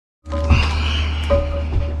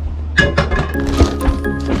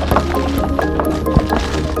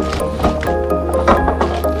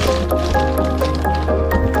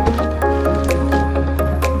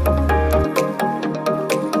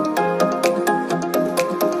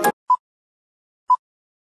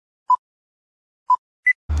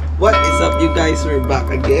guys? We're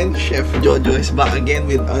back again. Chef.Joejoe is back again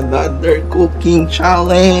with another cooking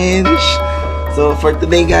challenge. So for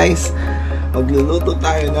today guys, magluluto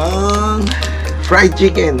tayo ng fried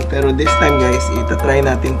chicken. Pero this time guys, itatry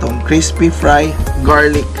natin tong crispy fry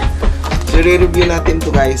garlic. So re-review natin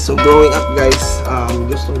to guys. So growing up guys,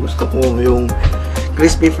 gusto ko yung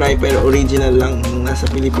crispy fry pero original lang. Nung nasa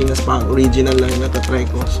Pilipinas pa, original lang yung natatry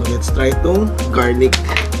ko. So let's try tong garlic.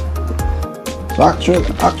 So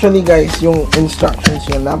actually guys, yung instructions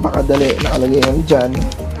yun, napakadali. Nakalagay yan dyan.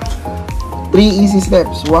 3 easy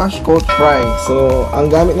steps. Wash, coat, fry. So,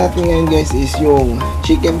 ang gamit natin ngayon guys is yung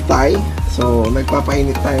chicken thigh. So,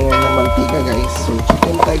 nagpapainit tayo ngayon ng mantika guys. So,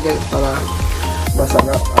 chicken thigh guys para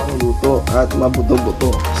masarap ang luto at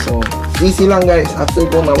mabuto-buto. So, easy lang guys. After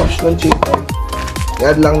ko na-wash ng chicken,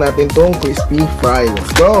 i-add lang natin tong crispy fry.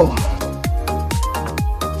 Let's go!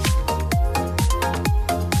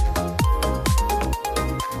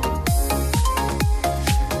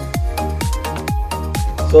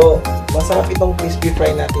 So, masarap itong crispy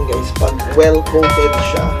fry natin guys pag well-coated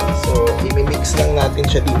siya. So, i-mix lang natin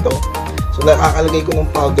siya dito. So, nakakalagay ko ng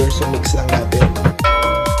powder, so mix lang natin.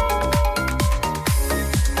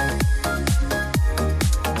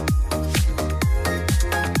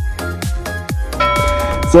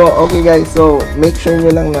 So, okay guys. So, make sure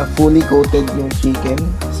nyo lang na fully coated yung chicken.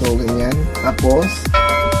 So, ganyan. Tapos,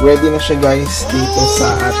 ready na siya guys dito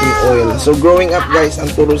sa ating oil. So, growing up guys, ang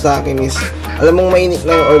turo sa akin is, alam mong mainit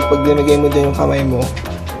na yung oil pag dinagay mo dyan yung kamay mo.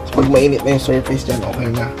 So, pag mainit na yung surface dyan, okay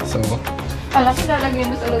na. So, alam ko lalagay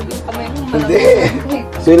mo sa loob yung kamay mo. Hindi.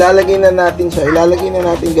 So, ilalagay na natin siya. Ilalagay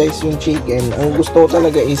na natin guys yung chicken. Ang gusto ko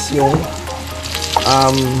talaga is yung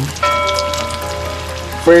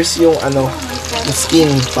first yung yung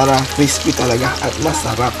skin para crispy talaga at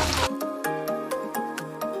masarap.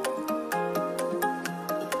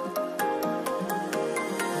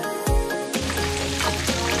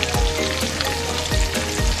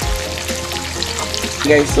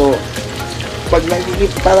 Guys, so pag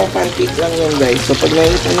nakikita, parang pancake lang yun guys. So pag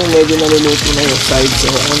nakikita nyo medyo naluluto na yung sides, so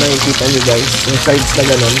ano nakikita nyo guys, yung sides na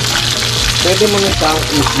ganun, pwede mo na pang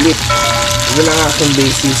i-flip. Yun ang aking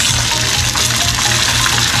basis.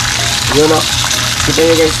 Yun o, kita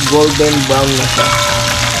nyo guys, golden brown na siya.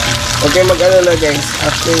 Okay, mag-alala guys,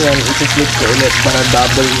 after yan, isi-flip ko ulit para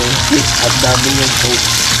double yung flip at double yung coat.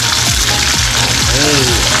 Okay.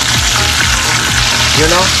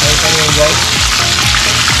 Yun o, nakita nyo guys.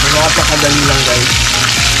 Napakadali lang guys.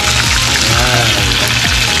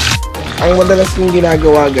 Ang madalas kong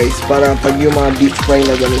ginagawa guys, para pag yung mga deep fry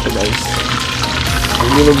na ganito guys,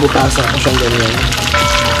 binubutasan ko siyang ganyan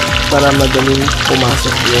para madaling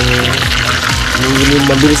pumasok yung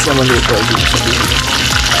mabilis na maluto dito sa dito,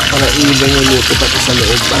 para i-even yung luto pati sa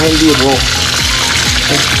loob, para hindi raw.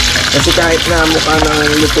 Kasi kahit na mukha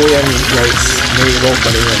ng luto yan guys, may raw pa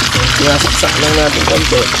rin yan. Sinasaksak lang natin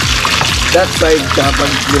konti that side kapag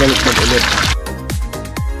binaliktad ulit.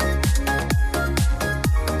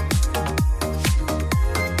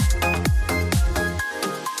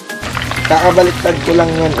 Kakabaliktad ko lang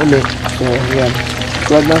yan ulit. So, yan.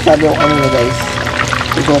 Tulad ng sabi ko kanina guys,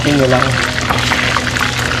 itukin nyo lang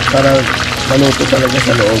para maluto talaga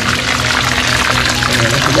sa loob. Ayan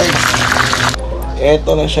na siya guys.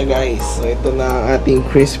 Eto na siya guys. So, ito na ang ating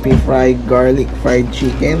crispy fried garlic fried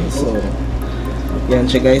chicken. So, yan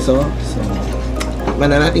siya guys, oh. So,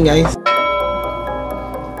 tikman na natin guys.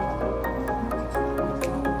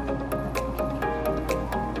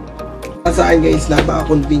 Sa akin guys,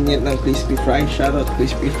 napaka-convenient ng crispy fry. Shoutout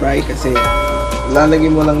crispy fry kasi lalagay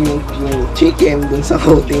mo lang yung chicken dun sa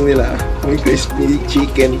coating nila. May crispy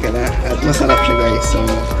chicken ka na at masarap siya guys. So,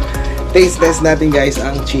 taste test natin guys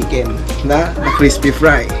ang chicken na crispy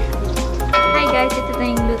fry. Hi guys, ito na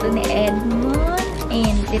yung luto ni Edmund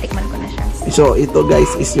and titikman ko na siya. So, ito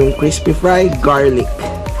guys is yung crispy fry garlic.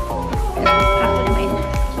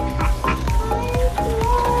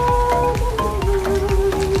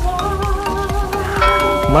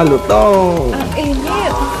 Malutong! Ang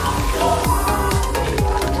init!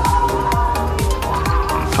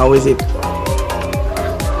 How is it?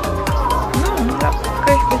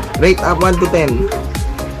 Crispy. Rate up 1 to 10.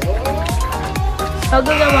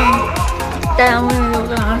 Pagkagawang kaya mo yung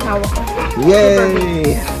luto ng asawa ko.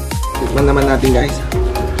 Yay! Tikman naman natin guys.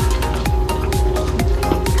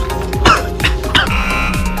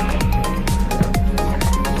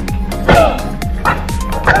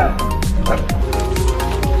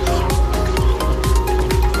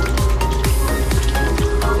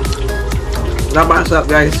 Napakasarap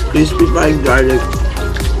guys, crispy fried garlic.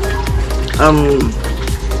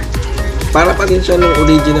 Para pa din siya ng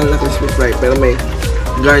original na crispy fry pero may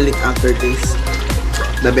garlic aftertaste.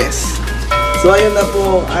 The best. So ayun na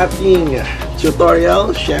po ating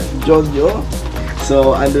tutorial, Chef.Joejoe.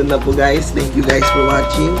 So andun na po guys. Thank you guys for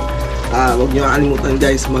watching. Huwag nyo kalimutan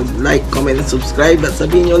guys mag-like, comment, and subscribe. At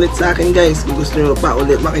sabihin nyo ulit sa akin guys kung gusto nyo pa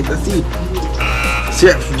ulit makita si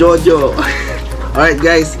Chef.Joejoe. Alright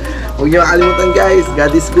guys, huwag nyo kalimutan guys.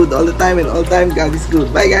 God is good all the time and all time God is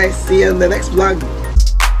good. Bye guys, see you in the next vlog.